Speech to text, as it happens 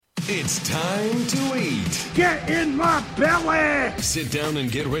It's time to eat. Get in my belly! Sit down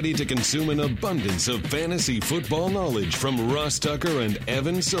and get ready to consume an abundance of fantasy football knowledge from Ross Tucker and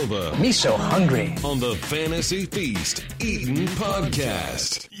Evan Silva. Me so hungry. On the Fantasy Feast Eatin'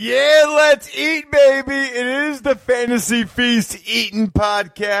 Podcast. Yeah, let's eat, baby. It is the Fantasy Feast Eatin'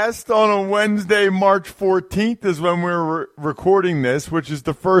 Podcast on a Wednesday, March 14th is when we're recording this, which is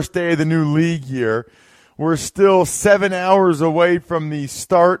the first day of the new league year. We're still 7 hours away from the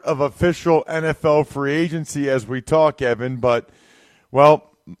start of official NFL free agency as we talk, Evan. But, well,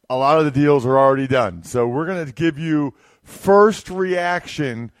 a lot of the deals are already done. So we're going to give you first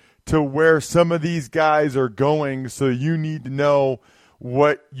reaction to where some of these guys are going, so you need to know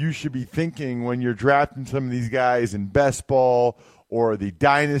what you should be thinking when you're drafting some of these guys in best ball or the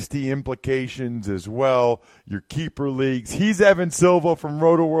dynasty implications as well, your keeper leagues. He's Evan Silva from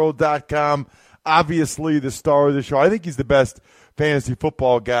rotoworld.com. Obviously the star of the show. I think he's the best fantasy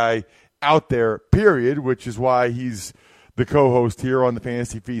football guy out there, period, which is why he's the co-host here on the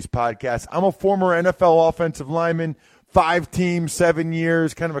Fantasy Feast podcast. I'm a former NFL offensive lineman, 5 teams, 7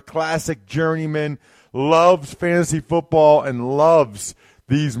 years, kind of a classic journeyman, loves fantasy football and loves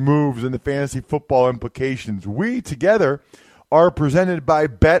these moves and the fantasy football implications. We together are presented by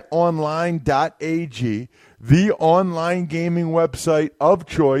betonline.ag, the online gaming website of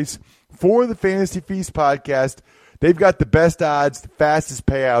choice for the Fantasy Feast podcast. They've got the best odds, the fastest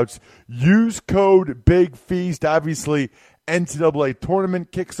payouts. Use code BIGFEAST. Obviously, NCAA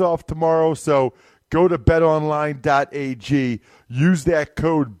tournament kicks off tomorrow, so go to betonline.ag. Use that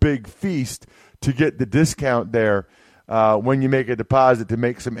code BIGFEAST to get the discount there when you make a deposit to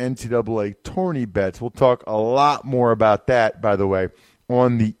make some NCAA tourney bets. We'll talk a lot more about that, by the way,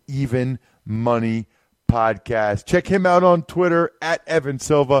 on the Even Money podcast. Check him out on Twitter, at Evan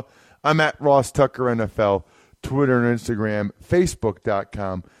Silva. I'm at Ross Tucker NFL, Twitter and Instagram,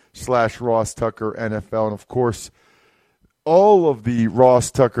 Facebook.com/Ross Tucker NFL. And, of course, all of the Ross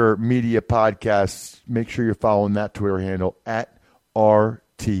Tucker media podcasts, make sure you're following that Twitter handle, at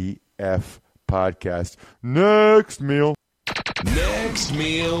RTF Podcast. Next meal. Next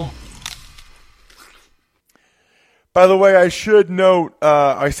meal. By the way, I should note,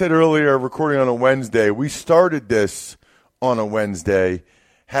 I said earlier, recording on a Wednesday, we started this on a Wednesday,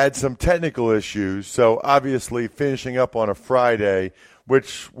 had some technical issues, so obviously finishing up on a Friday,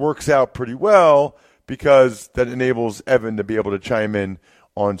 which works out pretty well because that enables Evan to be able to chime in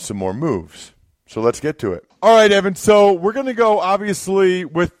on some more moves. So let's get to it. All right, Evan, so we're going to go, obviously,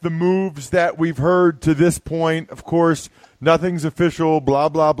 with the moves that we've heard to this point. Of course, nothing's official, blah,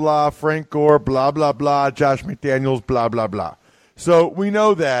 blah, blah, Frank Gore, blah, blah, blah, Josh McDaniels, blah, blah, blah. So we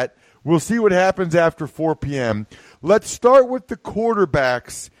know that. We'll see what happens after 4 p.m. Let's start with the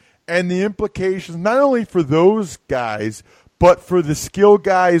quarterbacks and the implications, not only for those guys, but for the skill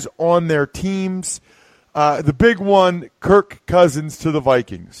guys on their teams. The big one, Kirk Cousins to the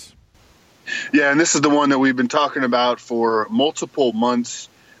Vikings. Yeah, and this is the one that we've been talking about for multiple months.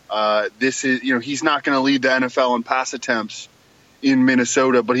 This is, he's not going to lead the NFL in pass attempts in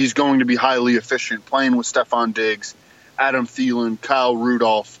Minnesota, but he's going to be highly efficient, playing with Stephon Diggs, Adam Thielen, Kyle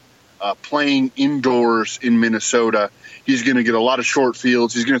Rudolph, playing indoors in Minnesota. He's going to get a lot of short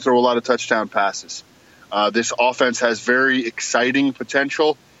fields. He's going to throw a lot of touchdown passes. This offense has very exciting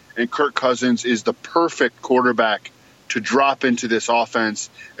potential, and Kirk Cousins is the perfect quarterback to drop into this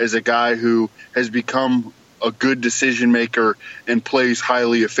offense as a guy who has become a good decision maker and plays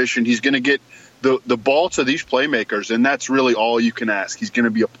highly efficient. He's going to get the ball to these playmakers, and that's really all you can ask. He's going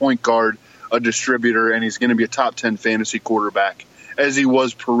to be a point guard, a distributor, and he's going to be a top 10 fantasy quarterback, as he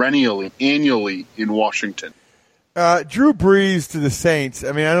was annually in Washington. Drew Brees to the Saints.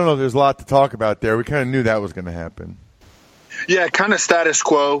 I mean, I don't know if there's a lot to talk about there. We kind of knew that was going to happen. Yeah, kind of status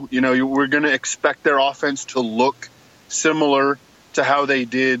quo. We're going to expect their offense to look similar to how they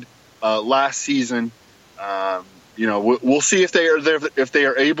did last season. We'll see if they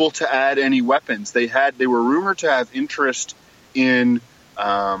are able to add any weapons. They were rumored to have interest in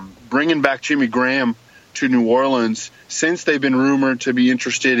bringing back Jimmy Graham to New Orleans, since they've been rumored to be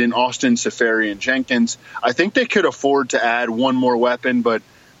interested in Austin Seferian-Jenkins. I think they could afford to add one more weapon, but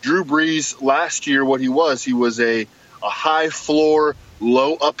Drew Brees last year, what he was a high floor,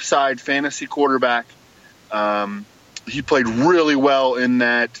 low upside fantasy quarterback. He played really well in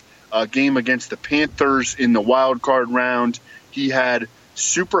that game against the Panthers in the wild card round. He had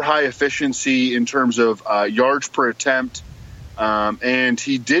super high efficiency in terms of yards per attempt. And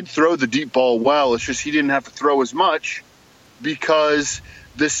he did throw the deep ball well. It's just he didn't have to throw as much because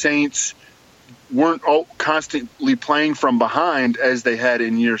the Saints weren't constantly playing from behind as they had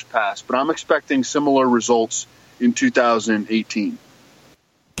in years past. But I'm expecting similar results in 2018.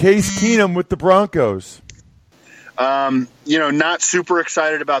 Case Keenum with the Broncos. Not super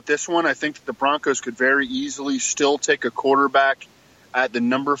excited about this one. I think that the Broncos could very easily still take a quarterback at the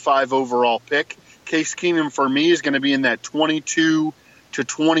number 5 overall pick. Case Keenum, for me, is going to be in that 22 to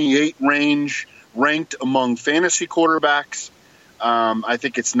 28 range, ranked among fantasy quarterbacks. I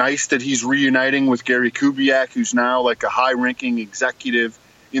think it's nice that he's reuniting with Gary Kubiak, who's now like a high-ranking executive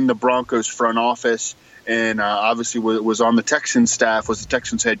in the Broncos front office, and obviously was on the Texans staff, was the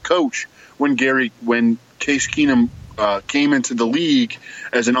Texans head coach when Case Keenum came into the league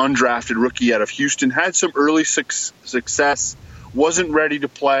as an undrafted rookie out of Houston. Had some early success, wasn't ready to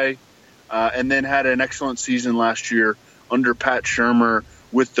play, and then had an excellent season last year under Pat Shurmur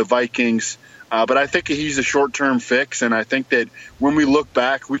with the Vikings. But I think he's a short-term fix, and I think that when we look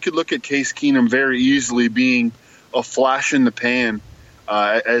back, we could look at Case Keenum very easily being a flash in the pan,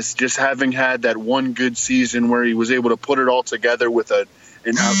 as just having had that one good season where he was able to put it all together with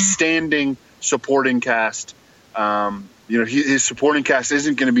an outstanding supporting cast. His supporting cast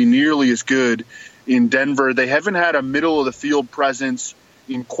isn't going to be nearly as good in Denver. They haven't had a middle-of-the-field presence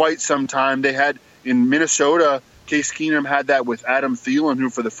in quite some time. They had in Minnesota. Case Keenum had that with Adam Thielen, who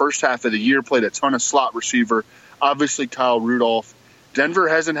for the first half of the year played a ton of slot receiver. Obviously, Kyle Rudolph. Denver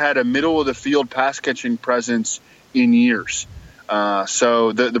hasn't had a middle-of-the-field pass-catching presence in years.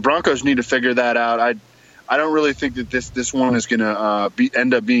 So the Broncos need to figure that out. I don't really think that this one is going to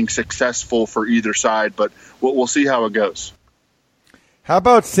end up being successful for either side, but we'll see how it goes. How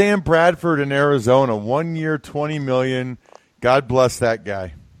about Sam Bradford in Arizona? 1 year, $20 million. God bless that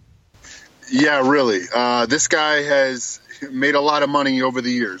guy. Yeah, really. This guy has made a lot of money over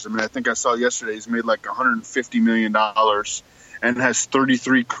the years. I mean, I think I saw yesterday he's made like $150 million and has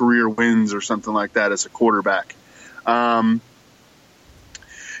 33 career wins or something like that as a quarterback.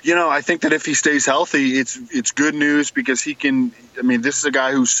 I think that if he stays healthy, it's good news because he can – I mean, this is a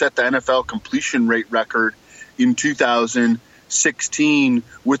guy who set the NFL completion rate record in 2016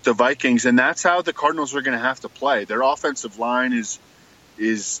 with the Vikings, and that's how the Cardinals are going to have to play. Their offensive line is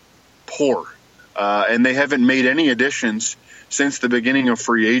poor, and they haven't made any additions since the beginning of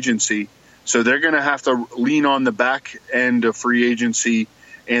free agency. So they're going to have to lean on the back end of free agency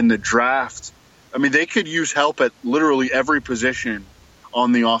and the draft. I mean, they could use help at literally every position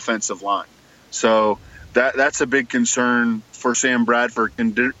on the offensive line. So that's a big concern for Sam Bradford,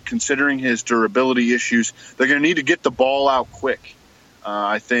 considering his durability issues. They're going to need to get the ball out quick,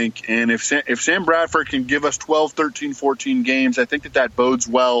 I think. And if Sam Bradford can give us 12, 13, 14 games, I think that bodes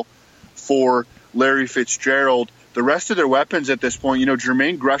well for Larry Fitzgerald. The rest of their weapons at this point,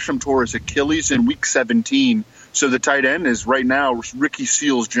 Jermaine Gresham tore his Achilles in Week 17, so the tight end is right now Ricky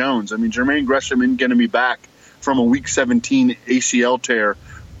Seals-Jones. I mean, Jermaine Gresham isn't going to be back from a Week 17 ACL tear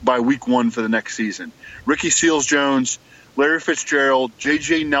by Week 1 for the next season. Ricky Seals-Jones, Larry Fitzgerald,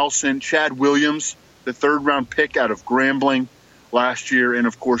 J.J. Nelson, Chad Williams, the third-round pick out of Grambling last year, and,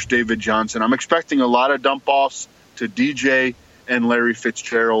 of course, David Johnson. I'm expecting a lot of dump-offs to DJ and Larry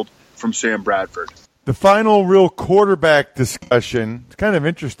Fitzgerald from Sam Bradford. The final real quarterback discussion, it's kind of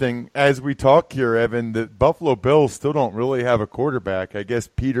interesting as we talk here, Evan. The Buffalo Bills still don't really have a quarterback. I guess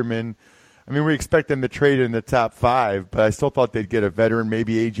Peterman, we expect them to trade in the top 5, but I still thought they'd get a veteran,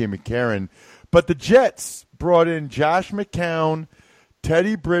 maybe A.J. McCarron. But the Jets brought in Josh McCown,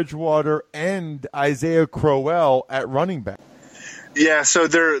 Teddy Bridgewater, and Isaiah Crowell at running back. Yeah, so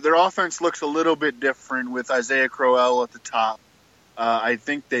their offense looks a little bit different with Isaiah Crowell at the top. I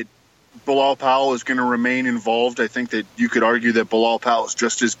think that Bilal Powell is going to remain involved. I think that you could argue that Bilal Powell is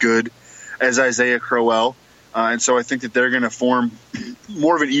just as good as Isaiah Crowell. And so I think that they're going to form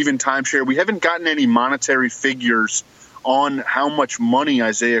more of an even timeshare. We haven't gotten any monetary figures on how much money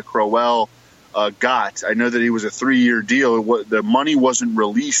Isaiah Crowell got. I know that he was a 3-year deal. The money wasn't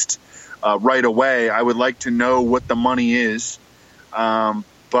released right away. I would like to know what the money is.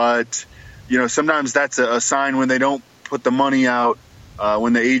 But, sometimes that's a sign when they don't put the money out,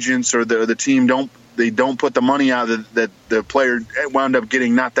 when the agents or the team don't put the money out that the player wound up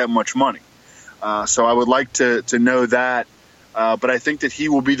getting not that much money. So I would like to know that. But I think that he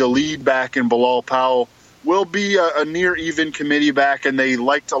will be the lead back, and Bilal Powell will be a near-even committee back, and they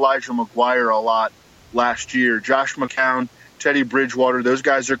liked Elijah McGuire a lot last year. Josh McCown, Teddy Bridgewater, those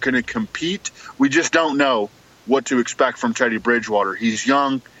guys are going to compete. We just don't know what to expect from Teddy Bridgewater. He's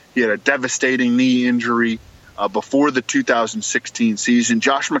young. He had a devastating knee injury before the 2016 season.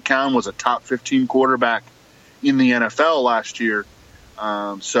 Josh McCown was a top 15 quarterback in the NFL last year.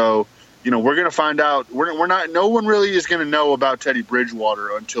 So we're going to find out. No one really is going to know about Teddy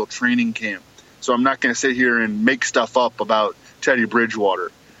Bridgewater until training camp. So I'm not going to sit here and make stuff up about Teddy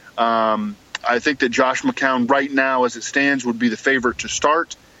Bridgewater. I think that Josh McCown right now, as it stands, would be the favorite to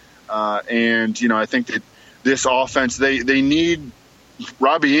start. And, you know, I think that this offense, they need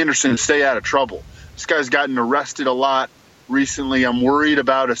Robbie Anderson to stay out of trouble. This guy's gotten arrested a lot recently. I'm worried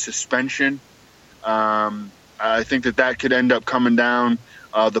about a suspension. I think that could end up coming down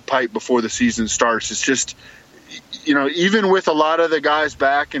the pipe before the season starts. It's just, you know, even with a lot of the guys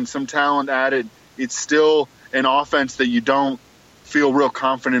back and some talent added, it's still an offense that you don't feel real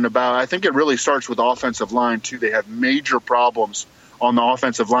confident about. I think it really starts with offensive line, too. They have major problems on the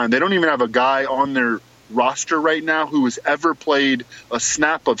offensive line. They don't even have a guy on their roster right now who has ever played a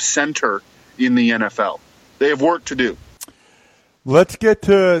snap of center in the NFL. They have work to do. Let's get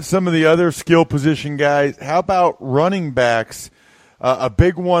to some of the other skill position guys. How about running backs? A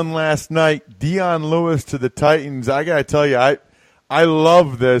big one last night, Dion Lewis to the Titans. I got to tell you, I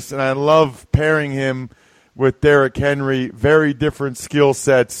love this, and I love pairing him with Derrick Henry. Very different skill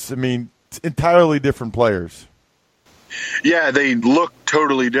sets. I mean, entirely different players. Yeah, they look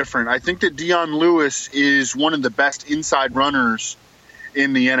totally different. I think that Dion Lewis is one of the best inside runners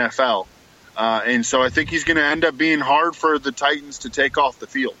in the NFL. And so I think he's going to end up being hard for the Titans to take off the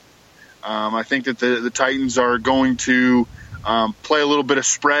field. I think that the Titans are going to play a little bit of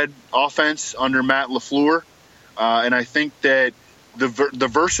spread offense under Matt LaFleur. And I think that the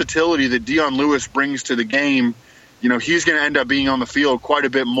versatility that Dion Lewis brings to the game, you know, he's going to end up being on the field quite a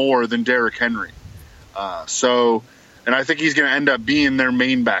bit more than Derrick Henry. And I think he's going to end up being their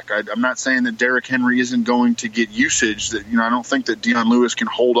main back. I'm not saying that Derrick Henry isn't going to get usage. That, you know, I don't think that Dion Lewis can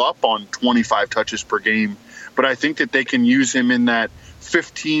hold up on 25 touches per game, but I think that they can use him in that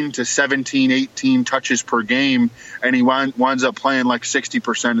 15 to 17, 18 touches per game, and he winds up playing like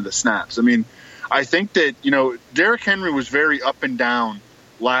 60% of the snaps. I mean, I think that, you know, Derrick Henry was very up and down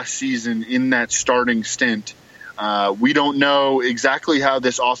last season in that starting stint. We don't know exactly how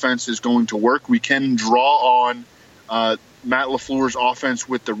this offense is going to work. We can draw on Matt LaFleur's offense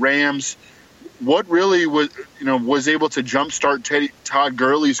with the Rams. What really was able to jumpstart Todd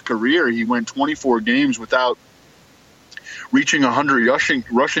Gurley's career? He went 24 games without reaching 100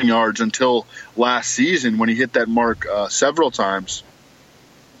 rushing yards until last season when he hit that mark several times.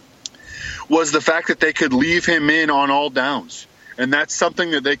 Was the fact that they could leave him in on all downs. And that's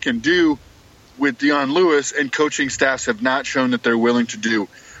something that they can do with Dion Lewis, and coaching staffs have not shown that they're willing to do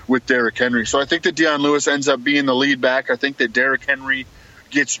with Derrick Henry. So I think that Dion Lewis ends up being the lead back. I think that Derrick Henry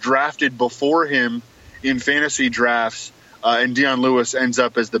gets drafted before him in fantasy drafts, and Dion Lewis ends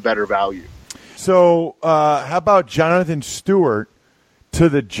up as the better value. So how about Jonathan Stewart to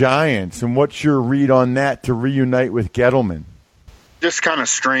the Giants, and what's your read on that to reunite with Gettleman? Just kind of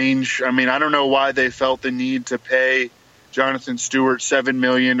strange. I mean, I don't know why they felt the need to pay Jonathan Stewart $7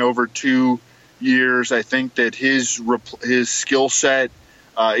 million over 2 years. I think that his skill set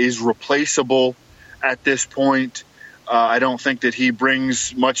is replaceable at this point. I don't think that he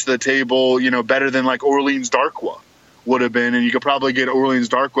brings much to the table, you know, better than like Orleans Darkwa would have been. And you could probably get Orleans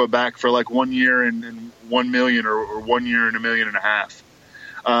Darkwa back for like 1 year and $1 million or 1 year and $1.5 million.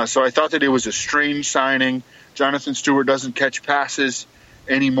 So I thought that it was a strange signing. Jonathan Stewart doesn't catch passes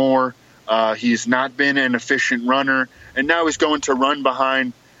anymore. He's not been an efficient runner. And now he's going to run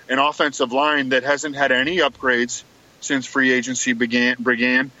behind an offensive line that hasn't had any upgrades since free agency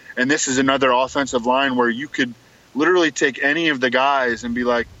began. And this is another offensive line where you could literally take any of the guys and be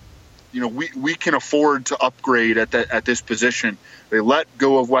like, you know, we can afford to upgrade at this position. They let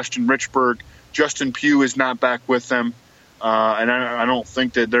go of Weston Richburg. Justin Pugh is not back with them. And I don't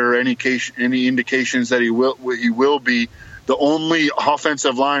think that there are any indications that he will be. The only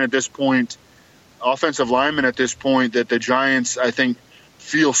offensive lineman at this point that the Giants, I think,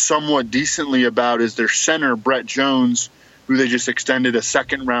 feel somewhat decently about is their center, Brett Jones, who they just extended a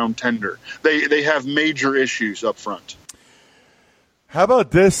second-round tender. They have major issues up front. How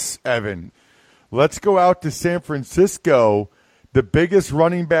about this, Evan? Let's go out to San Francisco, the biggest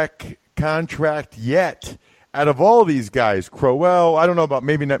running back contract yet. Out of all these guys, Crowell, I don't know about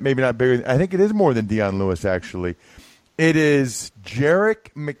maybe not bigger. I think it is more than Dion Lewis, actually. It is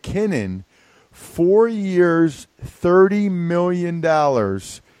Jerick McKinnon, 4 years, $30 million,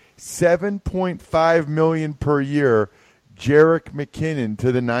 $7.5 million per year. Jerick McKinnon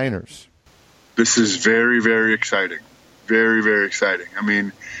to the Niners. This is very, very exciting. Very, very exciting. I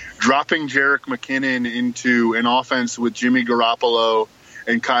mean, dropping Jerick McKinnon into an offense with Jimmy Garoppolo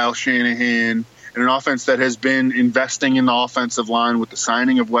and Kyle Shanahan, and an offense that has been investing in the offensive line with the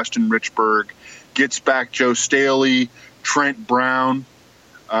signing of Weston Richburg, gets back Joe Staley, Trent Brown,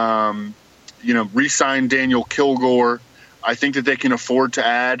 re-sign Daniel Kilgore. I think that they can afford to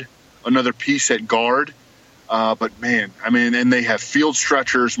add another piece at guard. But, man, I mean, and they have field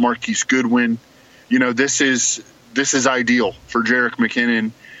stretchers, Marquise Goodwin. You know, this is ideal for Jerick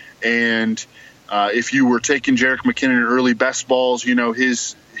McKinnon. And if you were taking Jerick McKinnon in early best balls,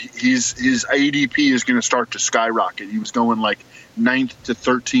 his ADP is going to start to skyrocket. He was going like 9th to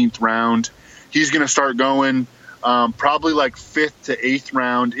 13th round. He's going to start going probably like 5th to 8th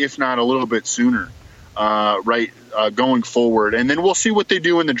round, if not a little bit sooner, going forward. And then we'll see what they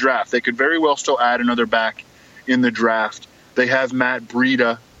do in the draft. They could very well still add another back in the draft. They have Matt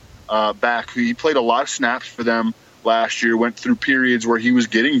Breida back, who he played a lot of snaps for them last year, went through periods where he was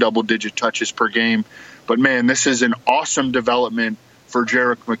getting double-digit touches per game. But, man, this is an awesome development for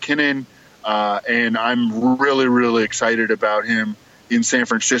Jerick McKinnon, and I'm really, really excited about him in San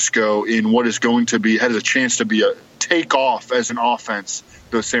Francisco in what is going to be, has a chance to be a takeoff as an offense,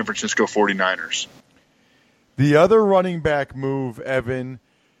 the San Francisco 49ers. The other running back move, Evan,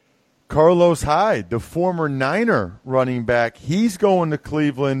 Carlos Hyde, the former Niner running back, he's going to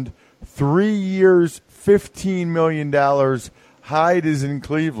Cleveland, 3 years, $15 million. Hyde is in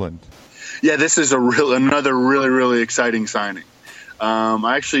Cleveland. Yeah, this is another really, really exciting signing.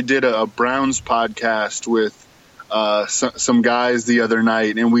 I actually did a Browns podcast with some guys the other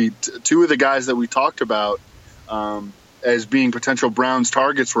night, and two of the guys that we talked about as being potential Browns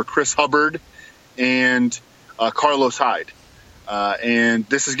targets were Chris Hubbard and Carlos Hyde. And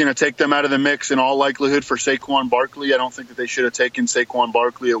this is going to take them out of the mix in all likelihood for Saquon Barkley. I don't think that they should have taken Saquon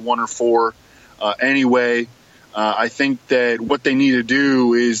Barkley at 1 or 4 anyway. I think that what they need to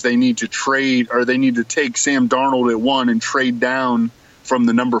do is they need to take Sam Darnold at 1 and trade down from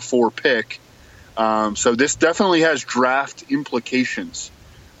the number 4 pick. So this definitely has draft implications.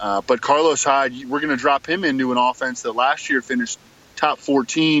 But Carlos Hyde, we're going to drop him into an offense that last year finished top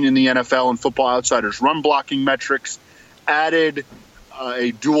 14 in the NFL and Football Outsiders run blocking metrics, added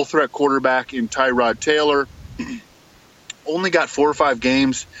a dual threat quarterback in Tyrod Taylor, only got 4 or 5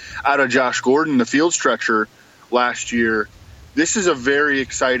 games out of Josh Gordon, the field stretcher last year. This is a very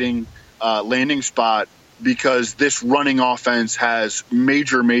exciting landing spot because this running offense has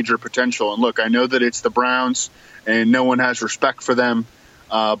major, major potential. And look, I know that it's the Browns and no one has respect for them,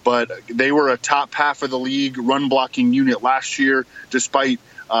 but they were a top half of the league run blocking unit last year, despite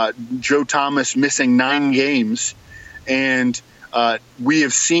Joe Thomas missing 9 games. And we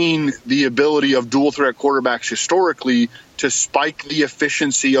have seen the ability of dual threat quarterbacks historically to spike the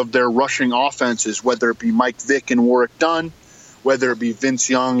efficiency of their rushing offenses, whether it be Mike Vick and Warrick Dunn, whether it be Vince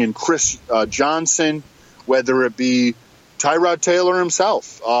Young and Chris Johnson, whether it be Tyrod Taylor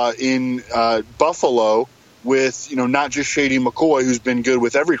himself in Buffalo with, not just Shady McCoy, who's been good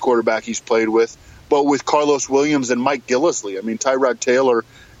with every quarterback he's played with, but with Carlos Williams and Mike Gillislee. I mean, Tyrod Taylor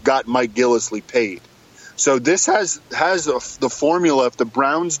got Mike Gillislee paid. So this has the formula, if the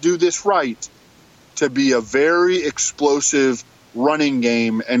Browns do this right, to be a very explosive running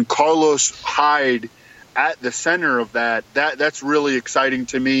game, and Carlos Hyde at the center of that's really exciting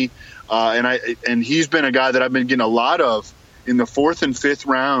to me. And he's been a guy that I've been getting a lot of in the 4th and 5th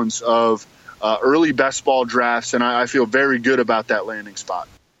rounds of early best ball drafts, and I feel very good about that landing spot.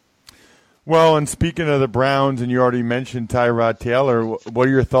 Well, and speaking of the Browns, and you already mentioned Tyrod Taylor, what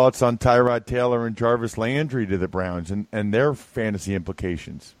are your thoughts on Tyrod Taylor and Jarvis Landry to the Browns and their fantasy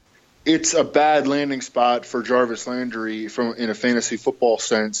implications? It's a bad landing spot for Jarvis Landry in a fantasy football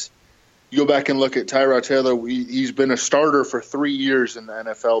sense. You go back and look at Tyrod Taylor. He's been a starter for 3 years in the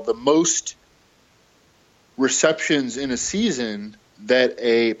NFL. The most receptions in a season that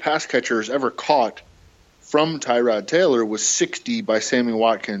a pass catcher has ever caught from Tyrod Taylor was 60 by Sammy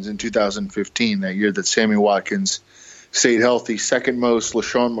Watkins in 2015, that year that Sammy Watkins stayed healthy. Second most,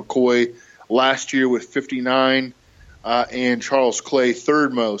 LaShawn McCoy last year with 59, and Charles Clay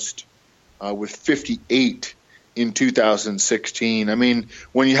third most with 58 in 2016. I mean,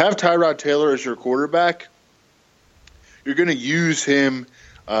 when you have Tyrod Taylor as your quarterback, you're going to use him.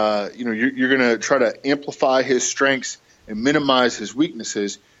 You're going to try to amplify his strengths and minimize his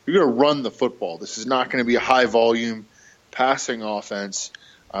weaknesses. You're going to run the football. This is not going to be a high-volume passing offense.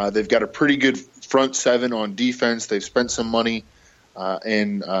 They've got a pretty good front seven on defense. They've spent some money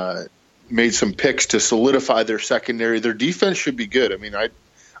and made some picks to solidify their secondary. Their defense should be good. I mean, I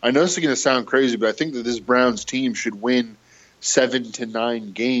know this is going to sound crazy, but I think that this Browns team should win 7 to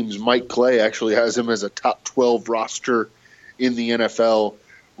 9 games. Mike Clay actually has him as a top 12 roster in the NFL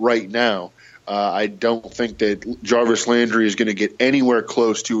right now. I don't think that Jarvis Landry is going to get anywhere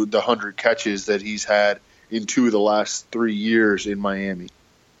close to the 100 catches that he's had in 2 of the last 3 years in Miami.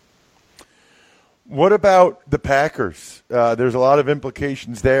 What about the Packers? There's a lot of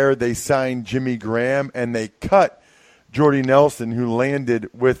implications there. They signed Jimmy Graham, and they cut Jordy Nelson, who landed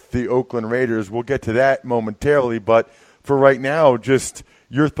with the Oakland Raiders. We'll get to that momentarily, but for right now, just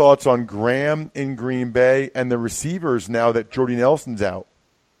your thoughts on Graham in Green Bay and the receivers now that Jordy Nelson's out.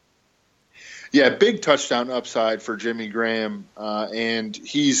 Yeah, big touchdown upside for Jimmy Graham, and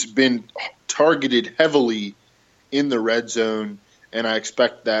he's been targeted heavily in the red zone, and I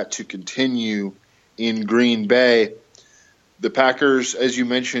expect that to continue in Green Bay. The Packers, as you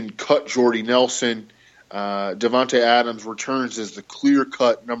mentioned, cut Jordy Nelson. Devontae Adams returns as the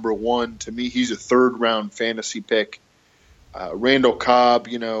clear-cut number one. To me, he's a third-round fantasy pick. Randall Cobb,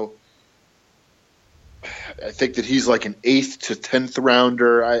 I think that he's like an 8th to 10th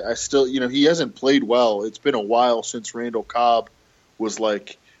rounder. I still, he hasn't played well. It's been a while since Randall Cobb was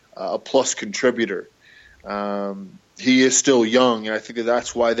like a plus contributor. He is still young, and I think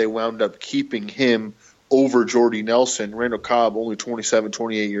that's why they wound up keeping him over Jordy Nelson. Randall Cobb, only 27,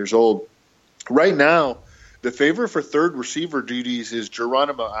 28 years old. Right now, the favorite for third receiver duties is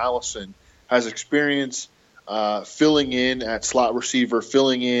Geronimo Allison. Has experience filling in at slot receiver,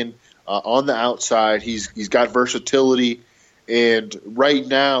 filling in on the outside. He's got versatility, and right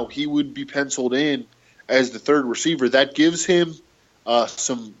now he would be penciled in as the third receiver. That gives him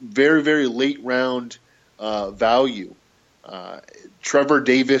some very, very late round value. Trevor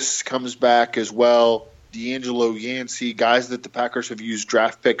Davis comes back as well. D'Angelo Yancey, guys that the Packers have used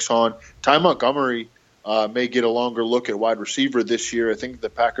draft picks on. Ty Montgomery may get a longer look at wide receiver this year. I think the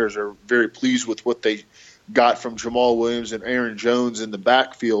Packers are very pleased with what they got from Jamal Williams and Aaron Jones in the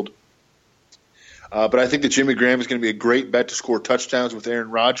backfield. But I think that Jimmy Graham is going to be a great bet to score touchdowns with Aaron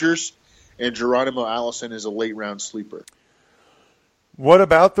Rodgers, and Geronimo Allison is a late-round sleeper. What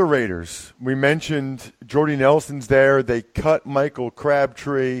about the Raiders? We mentioned Jordy Nelson's there. They cut Michael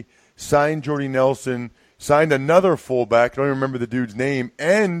Crabtree, signed Jordy Nelson, signed another fullback. I don't even remember the dude's name.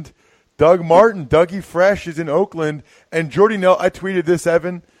 And Doug Martin, Dougie Fresh, is in Oakland. And Jordy Nelson, I tweeted this,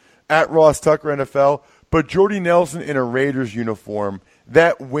 Evan, at Ross Tucker NFL, but Jordy Nelson in a Raiders uniform,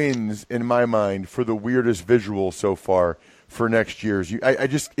 that wins, in my mind, for the weirdest visual so far for next year's.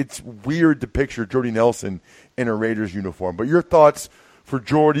 It's weird to picture Jordy Nelson in a Raiders uniform. But your thoughts for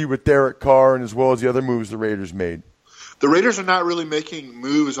Jordy with Derek Carr and as well as the other moves the Raiders made? The Raiders are not really making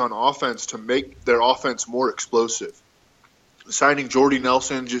moves on offense to make their offense more explosive. Signing Jordy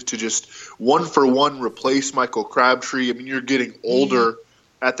Nelson just one-for-one replace Michael Crabtree. I mean, you're getting older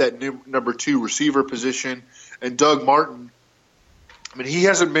at that number 2 receiver position. And Doug Martin, I mean, he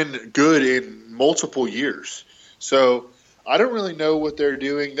hasn't been good in multiple years. So I don't really know what they're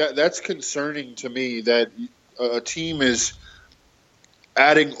doing. That's concerning to me that a team is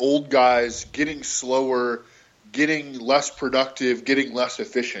adding old guys, getting slower, getting less productive, getting less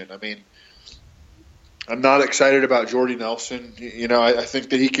efficient. I mean, I'm not excited about Jordy Nelson. I think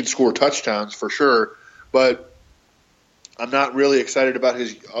that he can score touchdowns for sure, but I'm not really excited about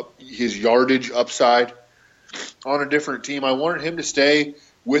his yardage upside on a different team. I wanted him to stay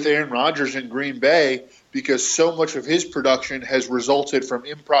with Aaron Rodgers in Green Bay because so much of his production has resulted from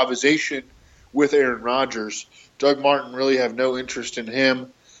improvisation with Aaron Rodgers. Doug Martin really have no interest in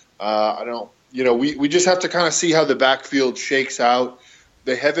him. We just have to kind of see how the backfield shakes out.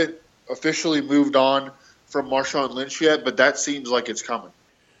 They haven't officially moved on from Marshawn Lynch yet, but that seems like it's coming.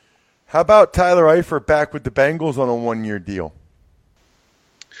 How about Tyler Eifert back with the Bengals on a 1-year deal?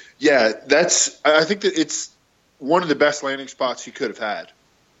 Yeah, I think that it's one of the best landing spots he could have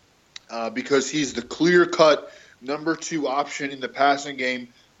had because he's the clear-cut number 2 option in the passing game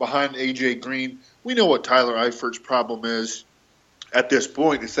behind A.J. Green. We know what Tyler Eifert's problem is at this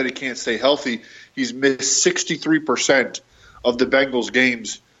point. Instead, he can't stay healthy. He's missed 63% of the Bengals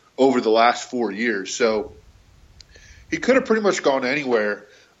games over the last 4 years. So he could have pretty much gone anywhere,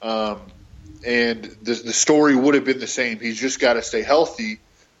 and the story would have been the same. He's just got to stay healthy.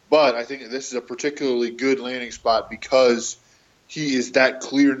 But I think this is a particularly good landing spot because he is that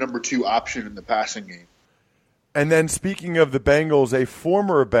clear number 2 option in the passing game. And then speaking of the Bengals, a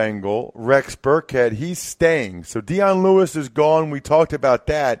former Bengal, Rex Burkhead, he's staying. So Dion Lewis is gone. We talked about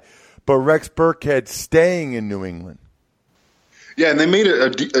that. But Rex Burkhead staying in New England. Yeah, and they made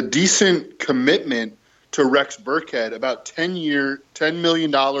a decent commitment to Rex Burkhead, about $10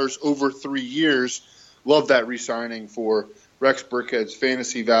 million over 3 years. Love that re-signing for Rex Burkhead's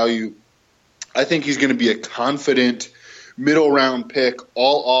fantasy value. I think he's going to be a confident middle-round pick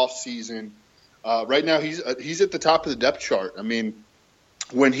all off-season. Right now, he's at the top of the depth chart. I mean,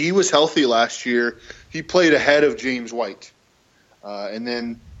 when he was healthy last year, he played ahead of James White. And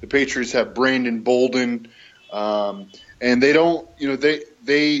then the Patriots have Brandon Bolden. And they don't,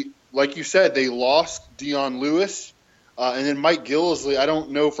 they like you said, they lost Dion Lewis. And then Mike Gillislee, I don't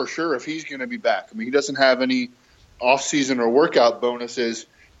know for sure if he's going to be back. I mean, he doesn't have any offseason or workout bonuses.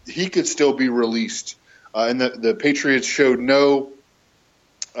 He could still be released. And the Patriots showed no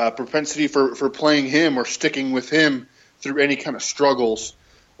propensity for playing him or sticking with him through any kind of struggles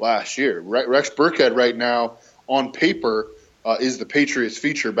last year. Rex Burkhead right now, on paper, is the Patriots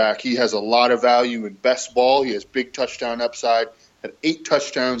feature back. He has a lot of value in best ball. He has big touchdown upside. Had 8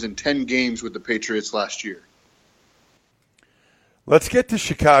 touchdowns in 10 games with the Patriots last year. Let's get to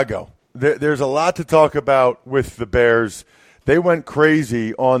Chicago. There's a lot to talk about with the Bears. They went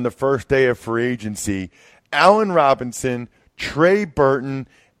crazy on the first day of free agency. Allen Robinson, Trey Burton,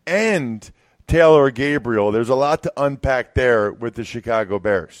 and Taylor Gabriel. There's a lot to unpack there with the Chicago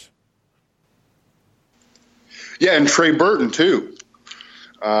Bears. Yeah, and Trey Burton, too.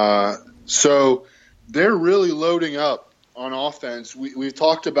 So they're really loading up on offense. We've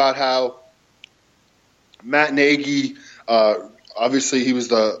talked about how Matt Nagy, obviously he was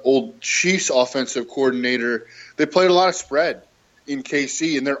the old Chiefs offensive coordinator. They played a lot of spread in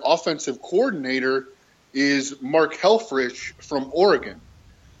KC, and their offensive coordinator is Mark Helfrich from Oregon.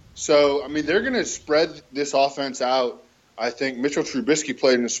 So, I mean, they're going to spread this offense out. I think Mitchell Trubisky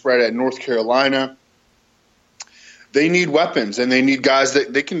played in the spread at North Carolina. They need weapons, and they need guys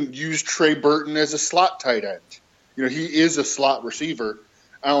that they can use. Trey Burton as a slot tight end. You know, he is a slot receiver.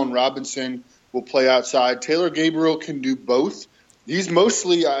 Allen Robinson will play outside. Taylor Gabriel can do both. He's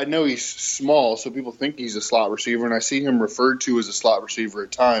mostly, I know he's small, so people think he's a slot receiver, and I see him referred to as a slot receiver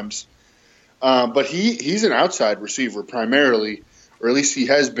at times. But he's an outside receiver primarily, or at least he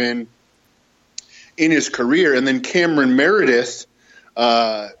has been in his career. And then Cameron Meredith,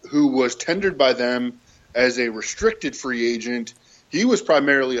 who was tendered by them as a restricted free agent, he was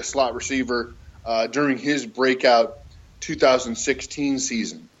primarily a slot receiver during his breakout 2016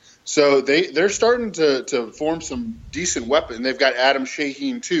 season. So they're starting to form some decent weapons. They've got Adam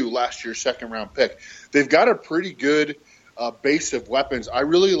Shaheen, too, last year's second-round pick. They've got a pretty good base of weapons. I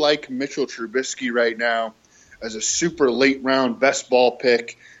really like Mitchell Trubisky right now as a super late-round best ball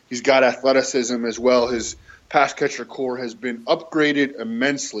pick. He's got athleticism as well. His pass catcher core has been upgraded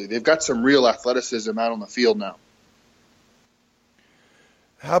immensely. They've got some real athleticism out on the field now.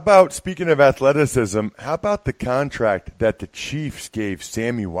 How about, speaking of athleticism, how about the contract that the Chiefs gave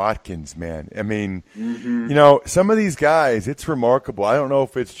Sammy Watkins, man? I mean, you know, some of these guys, it's remarkable. I don't know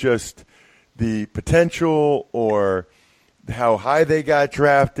if it's just the potential or how high they got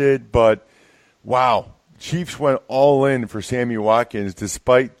drafted, but wow. Chiefs went all in for Sammy Watkins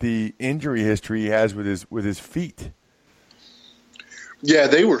despite the injury history he has with his feet. Yeah,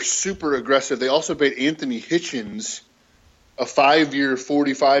 they were super aggressive. They also paid Anthony Hitchens a 5-year,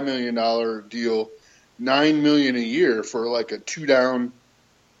 $45 million deal, $9 million a year for like a 2-down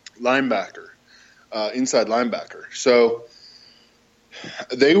linebacker, inside linebacker. So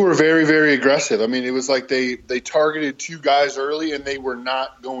they were very, very aggressive. I mean, it was like they targeted 2 guys early, and they were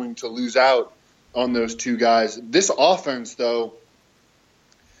not going to lose out on those 2 guys. This offense, though,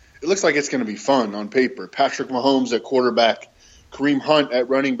 it looks like it's going to be fun on paper. Patrick Mahomes at quarterback, Kareem Hunt at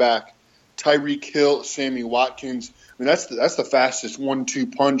running back, Tyreek Hill, Sammy Watkins. I mean, that's the fastest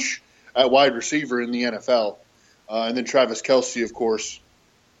 1-2 punch at wide receiver in the NFL. And then Travis Kelce, of course,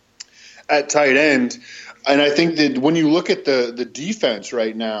 at tight end. And I think that when you look at the defense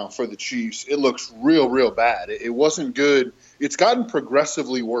right now for the Chiefs, it looks real, real bad. It wasn't good. It's gotten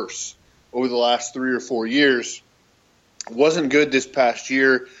progressively worse over the last 3 or 4 years. It wasn't good this past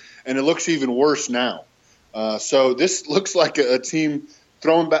year, and it looks even worse now. So this looks like a team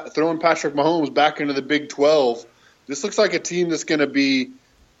throwing Patrick Mahomes back into the Big 12. This looks like a team that's going to be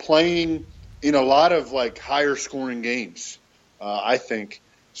playing in a lot of like higher scoring games, I think.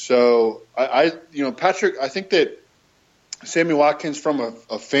 So Patrick, I think that Sammy Watkins, from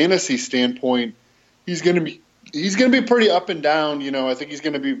a fantasy standpoint, he's going to be pretty up and down. You know, I think he's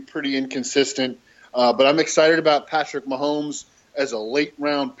going to be pretty inconsistent. But I'm excited about Patrick Mahomes as a late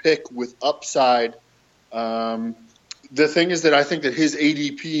round pick with upside. The thing is that I think that his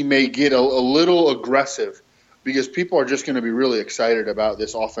ADP may get a little aggressive because people are just going to be really excited about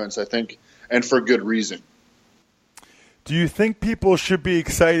this offense, I think, and for good reason. Do you think people should be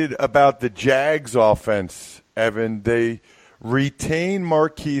excited about the Jags offense, Evan? They retain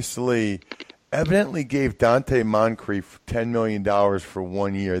Marquise Lee, evidently gave Dante Moncrief $10 million for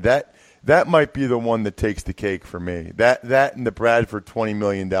 1 year. That might be the one that takes the cake for me. That and the Bradford $20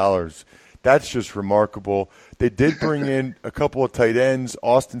 million. That's just remarkable. They did bring in a couple of tight ends,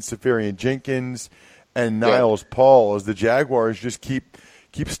 Austin Seferian-Jenkins and Niles Paul, as the Jaguars just keep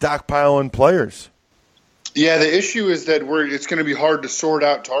stockpiling players. Yeah, the issue is that it's going to be hard to sort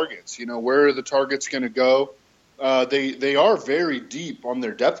out targets. You know, where are the targets going to go? They are very deep on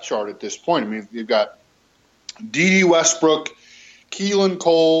their depth chart at this point. I mean, you've got Dede Westbrook, Keelan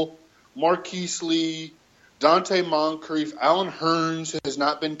Cole, Marquise Lee, Dante Moncrief, Allen Hurns has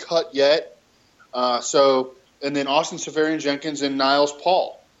not been cut yet. And then Austin Seferian-Jenkins and Niles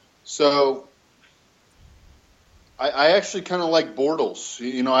Paul. So I actually kind of like Bortles.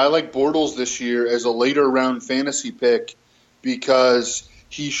 I like Bortles this year as a later round fantasy pick because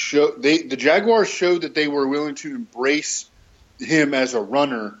the Jaguars showed that they were willing to embrace him as a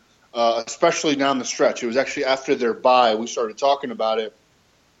runner, especially down the stretch. It was actually after their bye we started talking about it,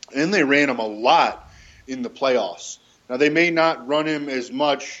 and they ran him a lot in the playoffs. Now they may not run him as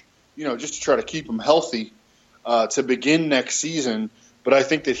much, just to try to keep him healthy to begin next season. But I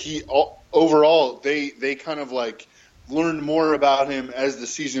think that overall they kind of like learned more about him as the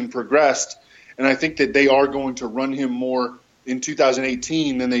season progressed, and I think that they are going to run him more in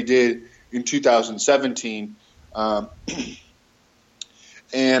 2018 than they did in 2017.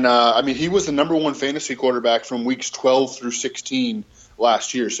 He was the number one fantasy quarterback from weeks 12 through 16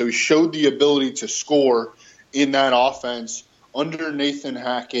 last year. So he showed the ability to score in that offense under Nathaniel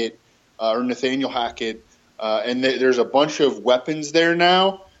Hackett. And there's a bunch of weapons there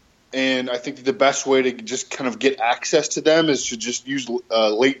now. And I think that the best way to just kind of get access to them is to just use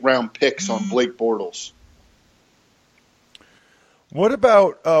late round picks on Blake Bortles. What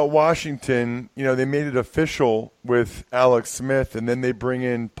about Washington? They made it official with Alex Smith, and then they bring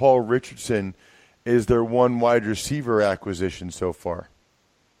in Paul Richardson as their one wide receiver acquisition so far.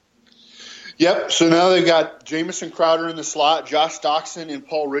 Yep. So now they've got Jamison Crowder in the slot, Josh Doctson and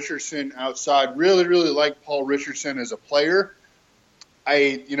Paul Richardson outside. Really, really like Paul Richardson as a player.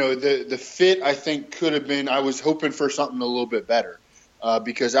 The fit I think could have been. I was hoping for something a little bit better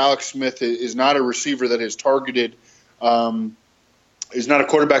because Alex Smith is not a receiver that is targeted. Is not a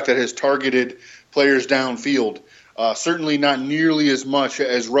quarterback that has targeted players downfield. Certainly not nearly as much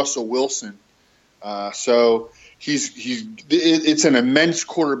as Russell Wilson. So it's an immense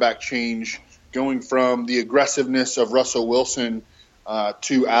quarterback change going from the aggressiveness of Russell Wilson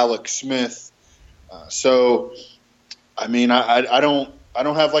to Alex Smith. I don't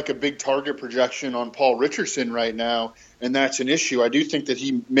have like a big target projection on Paul Richardson right now, and that's an issue. I do think that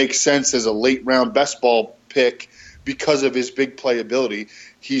he makes sense as a late round best ball pick because of his big playability.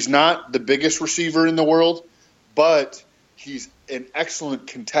 He's not the biggest receiver in the world, but he's an excellent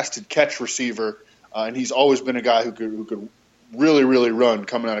contested catch receiver, and he's always been a guy who could really, really run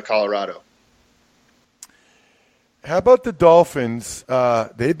coming out of Colorado. How about the Dolphins?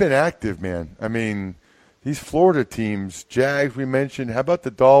 They've been active, man. I mean, these Florida teams, Jags we mentioned. How about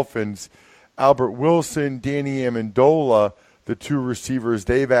the Dolphins? Albert Wilson, Danny Amendola, the two receivers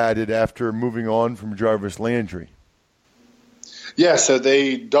they've added after moving on from Jarvis Landry. Yeah, so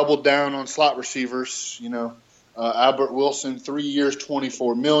they doubled down on slot receivers. Albert Wilson, 3 years,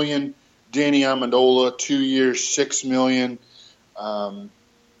 $24 million. Danny Amendola, 2 years, $6 million. I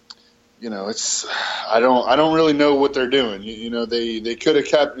don't really know what they're doing. They could have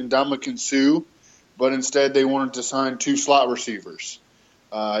kept Ndamukong Suh, but instead they wanted to sign two slot receivers.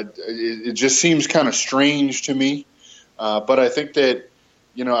 It just seems kind of strange to me. But I think that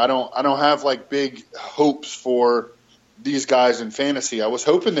I don't have like big hopes for these guys in fantasy. I was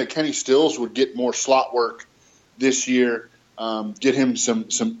hoping that Kenny Stills would get more slot work this year, get him some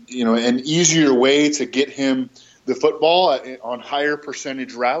an easier way to get him the football on higher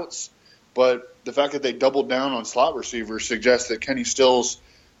percentage routes. But the fact that they doubled down on slot receivers suggests that Kenny Stills'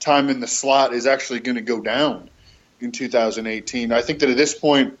 time in the slot is actually going to go down in 2018. I think that at this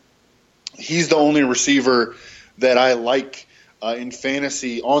point, he's the only receiver that I like in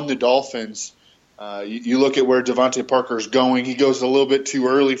fantasy on the Dolphins. You look at where Devontae Parker is going. He goes a little bit too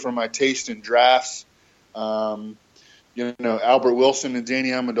early for my taste in drafts. Albert Wilson and Danny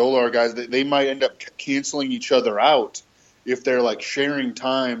Amendola are guys that they might end up canceling each other out if they're like sharing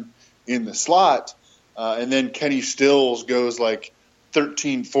time in the slot. And then Kenny Stills goes like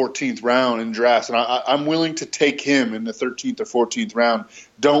 13th, 14th round in drafts. And I'm willing to take him in the 13th or 14th round.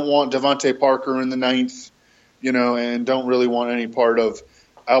 Don't want Devontae Parker in the 9th, and don't really want any part of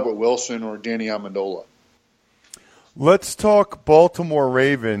Albert Wilson or Danny Amendola. Let's talk Baltimore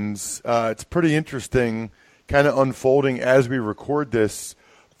Ravens. It's pretty interesting kind of unfolding as we record this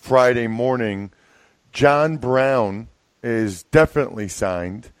Friday morning. John Brown is definitely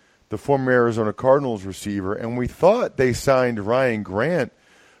signed, the former Arizona Cardinals receiver, and we thought they signed Ryan Grant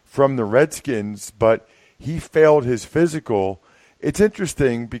from the Redskins, but he failed his physical. It's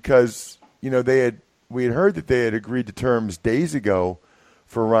interesting because, we had heard that they had agreed to terms days ago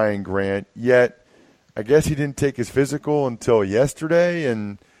for Ryan Grant, yet I guess he didn't take his physical until yesterday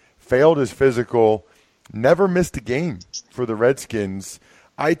and failed his physical, never missed a game for the Redskins.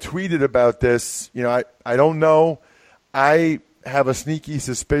 I tweeted about this. I don't know. I have a sneaky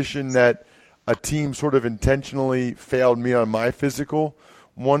suspicion that a team sort of intentionally failed me on my physical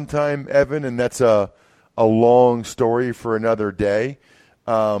one time, Evan, and that's a long story for another day.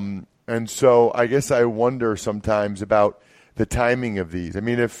 And so I guess I wonder sometimes about the timing of these. I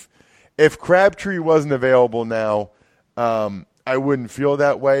mean, if Crabtree wasn't available now, I wouldn't feel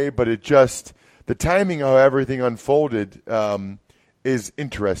that way, but the timing of everything unfolded is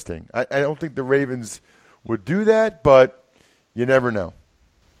interesting. I don't think the Ravens would do that, but you never know.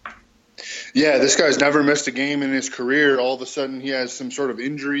 Yeah, this guy's never missed a game in his career. All of a sudden he has some sort of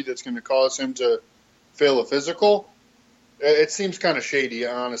injury that's going to cause him to fail a physical. It seems kind of shady,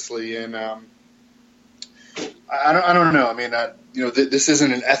 honestly, and I don't know. I mean, this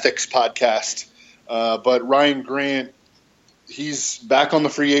isn't an ethics podcast, but Ryan Grant, he's back on the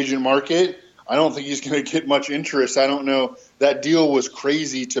free agent market. I don't think he's going to get much interest. I don't know. That deal was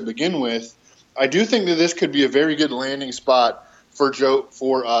crazy to begin with. I do think that this could be a very good landing spot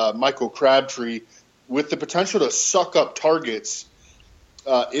for Michael Crabtree, with the potential to suck up targets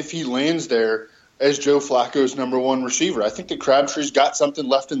if he lands there as Joe Flacco's number one receiver. I think that Crabtree's got something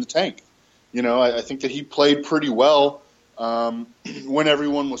left in the tank. I think that he played pretty well when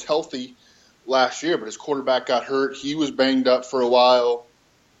everyone was healthy last year, but his quarterback got hurt. He was banged up for a while.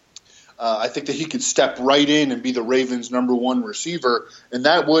 I think that he could step right in and be the Ravens' number one receiver, and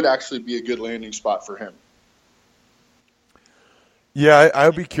that would actually be a good landing spot for him. Yeah, I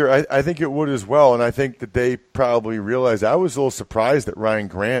would be curious. I think it would as well, and I think that they probably realized. I was a little surprised that Ryan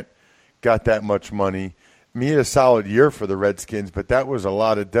Grant got that much money. I mean, he had a solid year for the Redskins, but that was a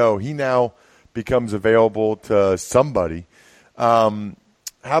lot of dough. He now becomes available to somebody. How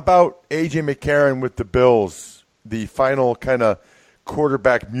about A.J. McCarron with the Bills, the final kind of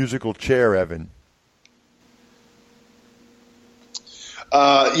quarterback musical chair, Evan?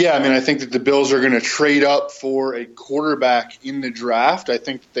 Yeah, I mean, I think that the Bills are going to trade up for a quarterback in the draft. I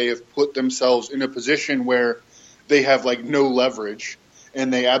think that they have put themselves in a position where they have, no leverage,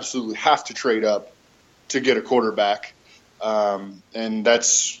 and they absolutely have to trade up to get a quarterback. And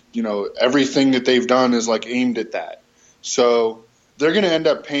that's, everything that they've done is, aimed at that. So they're going to end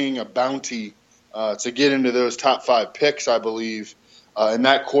up paying a bounty to get into those top 5 picks, I believe. And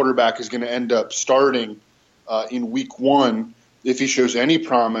that quarterback is going to end up starting in week 1 if he shows any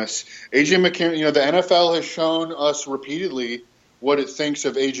promise. A.J. McCarron, the NFL has shown us repeatedly what it thinks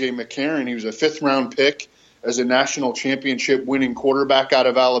of A.J. McCarron. He was a 5th-round pick as a national championship winning quarterback out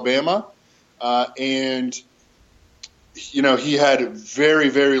of Alabama. And he had very,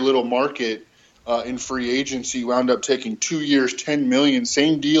 very little market in free agency, wound up taking 2 years, $10 million,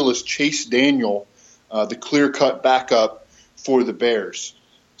 same deal as Chase Daniel, the clear-cut backup for the Bears.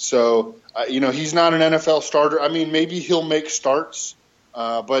 So, he's not an NFL starter. I mean, maybe he'll make starts,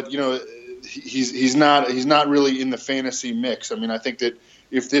 but he's not really in the fantasy mix. I mean, I think that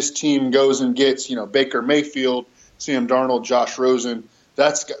if this team goes and gets Baker Mayfield, Sam Darnold, Josh Rosen,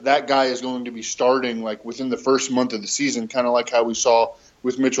 that guy is going to be starting within the first month of the season, kind of like how we saw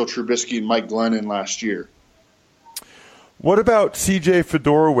with Mitchell Trubisky and Mike Glennon last year. What about C.J.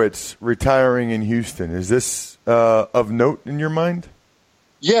 Fedorowicz retiring in Houston? Is this of note in your mind?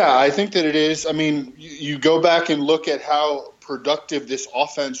 Yeah, I think that it is. I mean, you go back and look at how productive this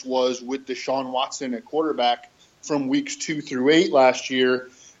offense was with Deshaun Watson at quarterback from weeks 2 through 8 last year,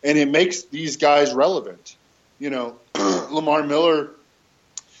 and it makes these guys relevant. Lamar Miller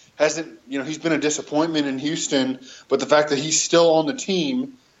hasn't, he's been a disappointment in Houston, but the fact that he's still on the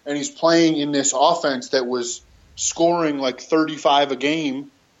team and he's playing in this offense that was scoring 35 a game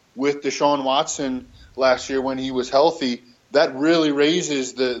with Deshaun Watson last year when he was healthy, that really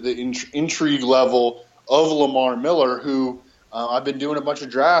raises the intrigue level of Lamar Miller, who I've been doing a bunch of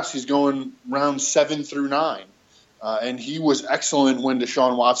drafts. He's going rounds 7 through 9. And he was excellent when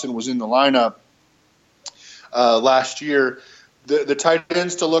Deshaun Watson was in the lineup last year. The tight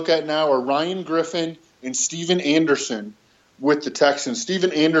ends to look at now are Ryan Griffin and Steven Anderson with the Texans.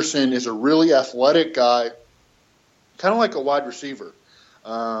 Steven Anderson is a really athletic guy, kind of like a wide receiver.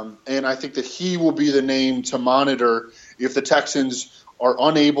 And I think that he will be the name to monitor if the Texans are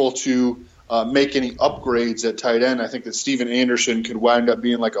unable to make any upgrades at tight end. I think that Steven Anderson could wind up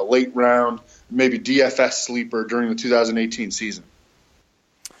being a late round, maybe DFS sleeper during the 2018 season.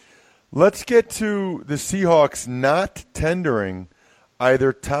 Let's get to the Seahawks not tendering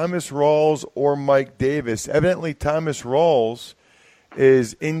either Thomas Rawls or Mike Davis. Evidently, Thomas Rawls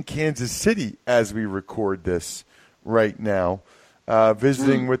is in Kansas City as we record this right now,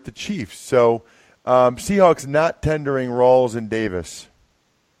 visiting with the Chiefs. So Seahawks not tendering Rawls and Davis.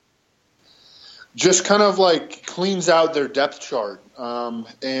 Just kind of cleans out their depth chart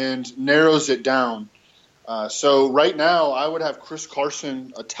and narrows it down. So right now I would have Chris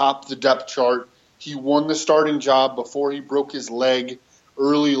Carson atop the depth chart. He won the starting job before he broke his leg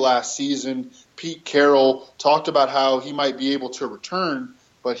early last season. Pete Carroll talked about how he might be able to return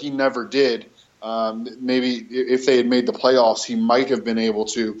but he never did. Maybe if they had made the playoffs, he might have been able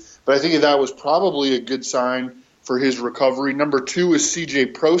to. But I think that was probably a good sign for his recovery. Number 2 is C.J.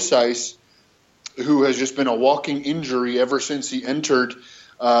 Prosise, who has just been a walking injury ever since he entered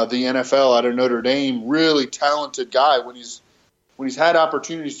the NFL out of Notre Dame. Really talented guy. When he's had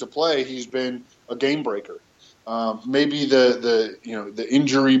opportunities to play, he's been a game breaker. Maybe the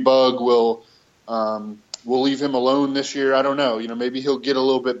injury bug will leave him alone this year. I don't know. Maybe he'll get a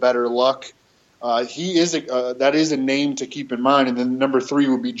little bit better luck. That is a name to keep in mind. And then number 3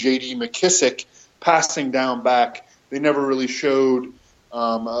 would be J.D. McKissic, passing down back. They never really showed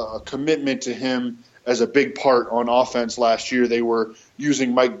a commitment to him as a big part on offense last year. They were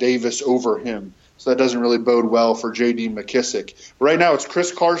using Mike Davis over him. So that doesn't really bode well for J.D. McKissic. But right now it's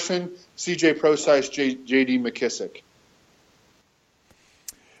Chris Carson, C.J. Prosise, J.D. McKissic.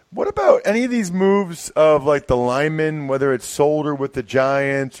 What about any of these moves of like the linemen, whether it's Solder with the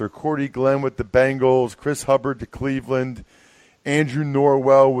Giants or Cordy Glenn with the Bengals, Chris Hubbard to Cleveland, Andrew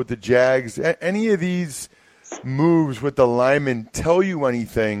Norwell with the Jags? Any of these moves with the linemen tell you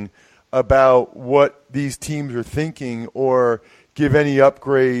anything about what these teams are thinking or give any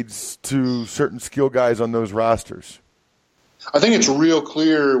upgrades to certain skill guys on those rosters? I think it's real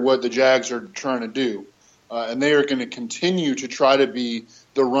clear what the Jags are trying to do. And they are going to continue to try to be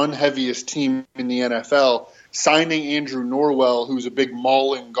the run-heaviest team in the NFL, signing Andrew Norwell, who's a big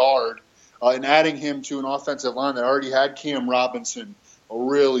mauling guard, and adding him to an offensive line that already had Cam Robinson, a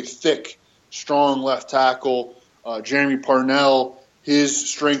really thick, strong left tackle. Jeremy Parnell, his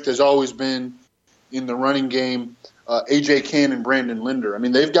strength has always been in the running game. A.J. Cannon, Brandon Linder. I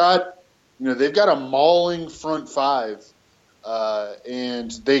mean, they've got a mauling front five.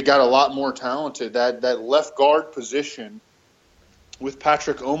 And they got a lot more talented. That left guard position with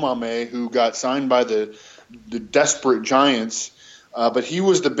Patrick Omameh, who got signed by the desperate Giants, but he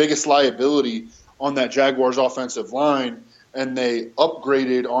was the biggest liability on that Jaguars offensive line, and they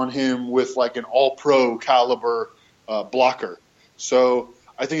upgraded on him with like an all-pro caliber blocker. So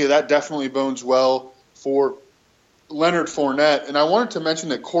I think that definitely bodes well for Leonard Fournette. And I wanted to mention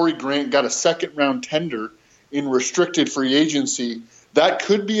that Corey Grant got a second-round tender in restricted free agency. That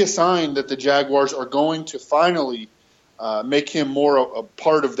could be a sign that the Jaguars are going to finally make him more a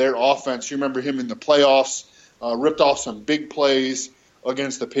part of their offense. You remember him in the playoffs, ripped off some big plays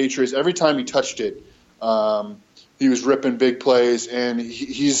against the Patriots. Every time he touched it, he was ripping big plays, and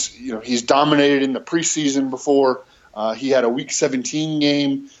he's dominated in the preseason before. He had a Week 17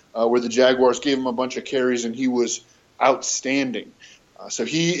 game where the Jaguars gave him a bunch of carries, and he was outstanding. So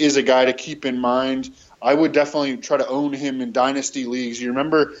he is a guy to keep in mind. I would definitely try to own him in dynasty leagues. You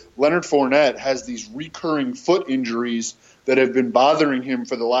remember Leonard Fournette has these recurring foot injuries that have been bothering him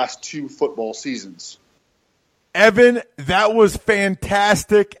for the last 2 football seasons. Evan, that was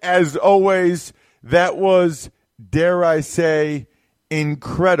fantastic as always. That was, dare I say,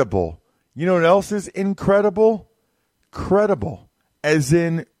 incredible. You know what else is incredible? Credible, as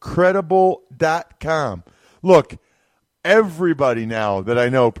in credible.com. Look, everybody now that I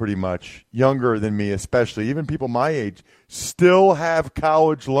know pretty much, younger than me especially, even people my age, still have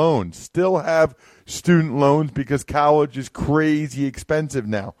college loans, still have student loans because college is crazy expensive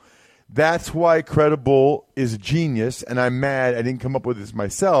now. That's why Credible is genius, and I'm mad I didn't come up with this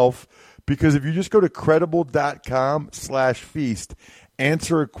myself, because if you just go to credible.com/feast,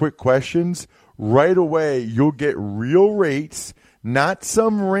 answer quick questions, right away you'll get real rates, not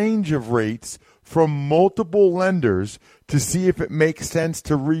some range of rates, from multiple lenders to see if it makes sense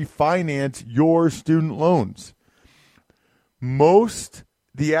to refinance your student loans.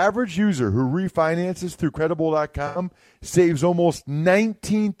 The average user who refinances through Credible.com saves almost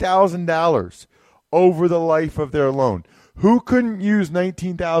 $19,000 over the life of their loan. Who couldn't use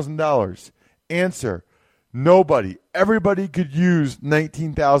 $19,000? Answer, nobody. Everybody could use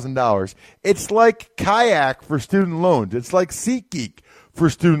 $19,000. It's like Kayak for student loans. It's like SeatGeek for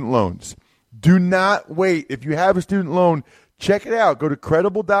student loans. Do not wait. If you have a student loan, check it out. Go to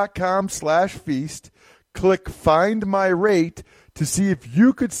credible.com/feast. Click Find My Rate to see if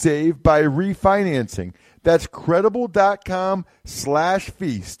you could save by refinancing. That's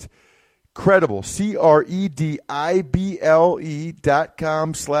credible.com/feast. Credible,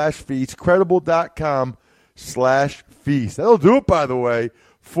 credible.com/feast. Credible.com/feast. That'll do it, by the way,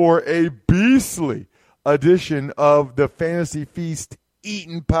 for a beastly edition of the Fantasy Feast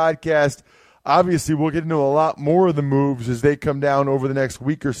Eaton podcast. Obviously, we'll get into a lot more of the moves as they come down over the next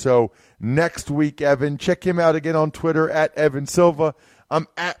week or so. Next week, Evan. Check him out again on Twitter at Evan Silva. I'm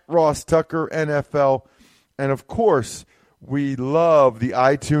at Ross Tucker NFL. And, of course, We love the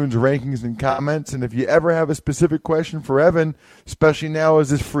iTunes rankings and comments. And if you ever have a specific question for Evan, especially now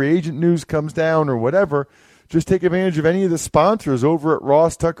as this free agent news comes down or whatever, just take advantage of any of the sponsors over at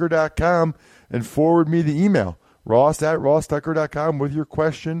rosstucker.com and forward me the email, ross@rosstucker.com, with your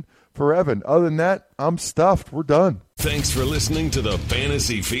question for Evan. Other than that, I'm stuffed. We're done. Thanks for listening to the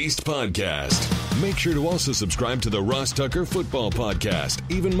Fantasy Feast podcast. Make sure to also subscribe to the Ross Tucker Football Podcast,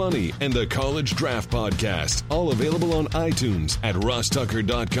 Even Money, and the College Draft Podcast, all available on iTunes at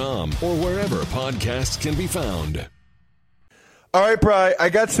rosstucker.com or wherever podcasts can be found. All right, Bri, I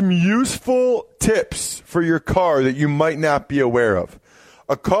got some useful tips for your car that you might not be aware of.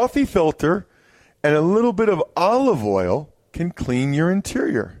 A coffee filter and a little bit of olive oil can clean your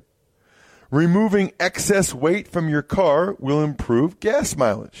interior. Removing excess weight from your car will improve gas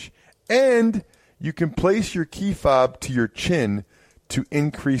mileage. And you can place your key fob to your chin to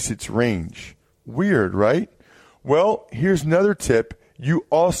increase its range. Weird, right? Well, here's another tip you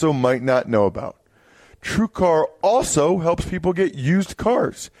also might not know about. TrueCar also helps people get used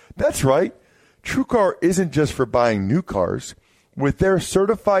cars. That's right. TrueCar isn't just for buying new cars. With their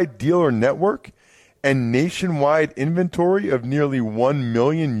certified dealer network and nationwide inventory of nearly 1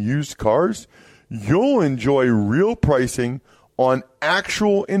 million used cars, you'll enjoy real pricing on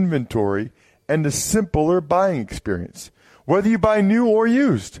actual inventory and a simpler buying experience, whether you buy new or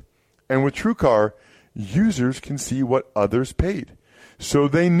used. And with TrueCar, users can see what others paid, so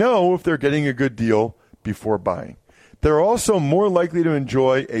they know if they're getting a good deal before buying. They're also more likely to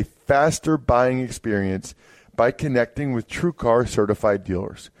enjoy a faster buying experience by connecting with TrueCar certified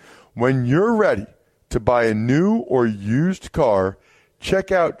dealers. When you're ready to buy a new or used car,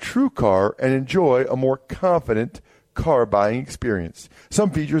 check out TrueCar and enjoy a more confident car buying experience.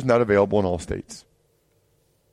 Some features not available in all states.